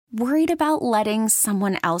Worried about letting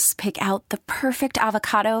someone else pick out the perfect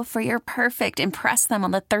avocado for your perfect impress them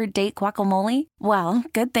on the third date guacamole? Well,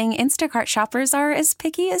 good thing Instacart shoppers are as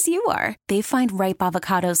picky as you are. They find ripe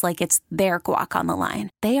avocados like it's their guac on the line.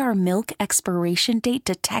 They are milk expiration date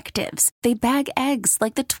detectives. They bag eggs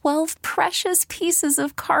like the 12 precious pieces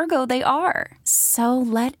of cargo they are. So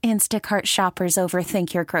let Instacart shoppers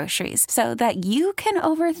overthink your groceries so that you can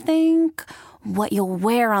overthink what you'll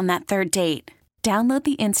wear on that third date. Download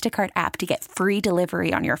the Instacart app to get free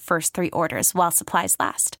delivery on your first 3 orders while supplies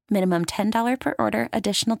last. Minimum $10 per order.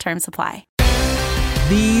 Additional terms apply.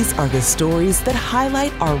 These are the stories that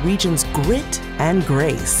highlight our region's grit and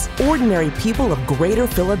grace. Ordinary people of Greater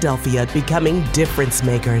Philadelphia becoming difference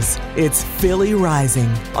makers. It's Philly Rising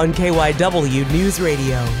on KYW News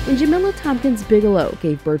Radio. When Jamila Tompkins Bigelow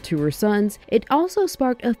gave birth to her sons, it also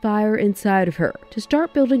sparked a fire inside of her to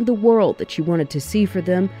start building the world that she wanted to see for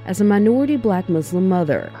them as a minority Black Muslim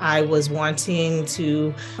mother. I was wanting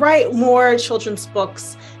to write more children's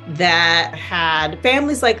books that had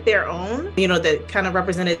families like their own, that kind of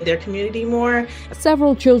represented their community more.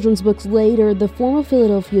 Several children's books later, the former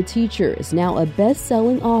Philadelphia teacher is now a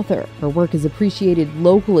best-selling author. Her work is appreciated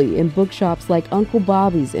locally in bookshops like Uncle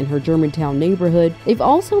Bobby's in her Germantown neighborhood. They've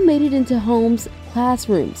also made it into homes,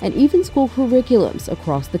 classrooms, and even school curriculums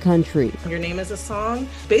across the country. Your Name is a Song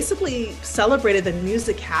basically celebrated the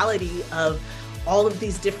musicality of all of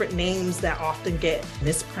these different names that often get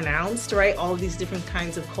mispronounced, right? All of these different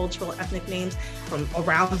kinds of cultural, ethnic names from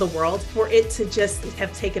around the world. For it to just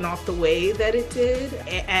have taken off the way that it did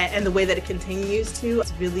and the way that it continues to,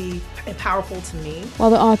 it's really powerful to me. While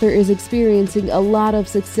the author is experiencing a lot of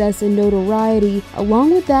success and notoriety,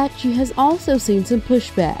 along with that, she has also seen some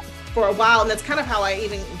pushback. For a while, and that's kind of how I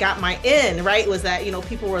even got my in, right, was that,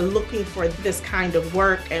 people were looking for this kind of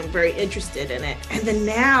work and very interested in it. And then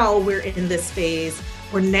now we're in this phase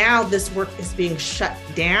where now this work is being shut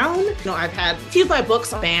down. I've had a few of my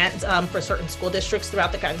books banned for certain school districts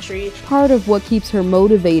throughout the country. Part of what keeps her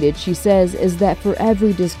motivated, she says, is that for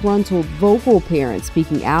every disgruntled vocal parent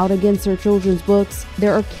speaking out against their children's books,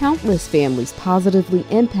 there are countless families positively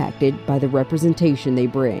impacted by the representation they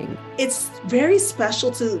bring. It's very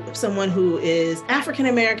special to someone who is African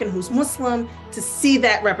American, who's Muslim, to see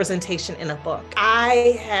that representation in a book.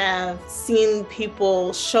 I have seen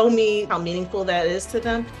people show me how meaningful that is to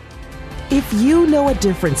them. If you know a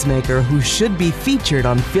difference maker who should be featured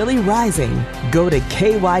on Philly Rising, go to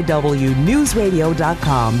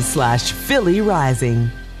kywnewsradio.com/Philly Rising.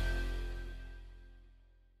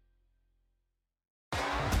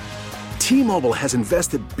 T-Mobile has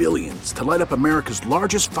invested billions to light up America's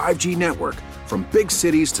largest 5G network, from big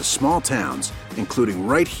cities to small towns, including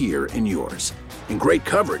right here in yours. And great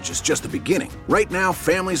coverage is just the beginning. Right now,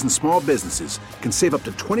 families and small businesses can save up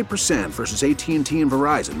to 20% versus AT&T and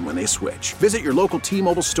Verizon when they switch. Visit your local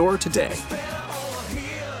T-Mobile store today.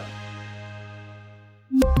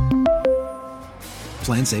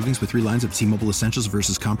 Plan savings with 3 lines of T-Mobile Essentials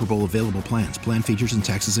versus comparable available plans. Plan features and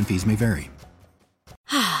taxes and fees may vary.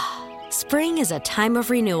 Spring is a time of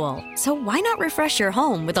renewal, so why not refresh your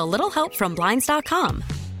home with a little help from Blinds.com?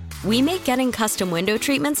 We make getting custom window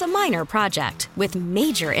treatments a minor project with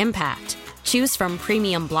major impact. Choose from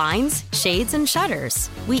premium blinds, shades, and shutters.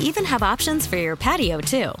 We even have options for your patio,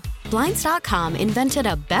 too. Blinds.com invented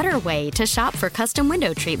a better way to shop for custom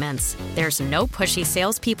window treatments. There's no pushy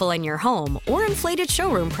salespeople in your home or inflated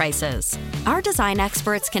showroom prices. Our design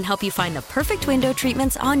experts can help you find the perfect window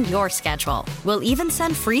treatments on your schedule. We'll even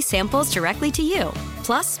send free samples directly to you.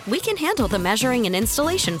 Plus, we can handle the measuring and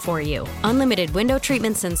installation for you. Unlimited window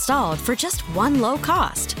treatments installed for just one low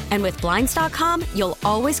cost. And with Blinds.com, you'll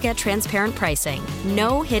always get transparent pricing.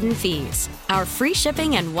 No hidden fees. Our free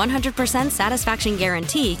shipping and 100% satisfaction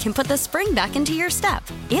guarantee can put the spring back into your step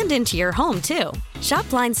and into your home, too. Shop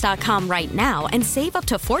Blinds.com right now and save up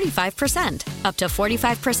to 45%. Up to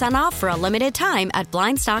 45% off for a limited time at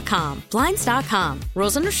Blinds.com. Blinds.com.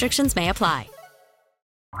 Rules and restrictions may apply.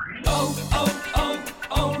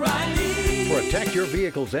 O'Reilly. Protect your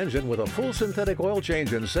vehicle's engine with a full synthetic oil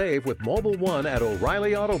change and save with Mobil 1 at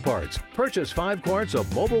O'Reilly Auto Parts. Purchase 5 quarts of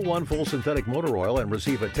Mobil 1 full synthetic motor oil and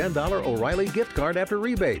receive a $10 O'Reilly gift card after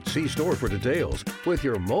rebate. See store for details. With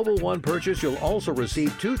your Mobil 1 purchase, you'll also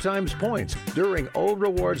receive 2 times points during O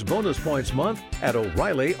Rewards Bonus Points Month at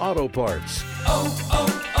O'Reilly Auto Parts.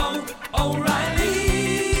 O'Reilly.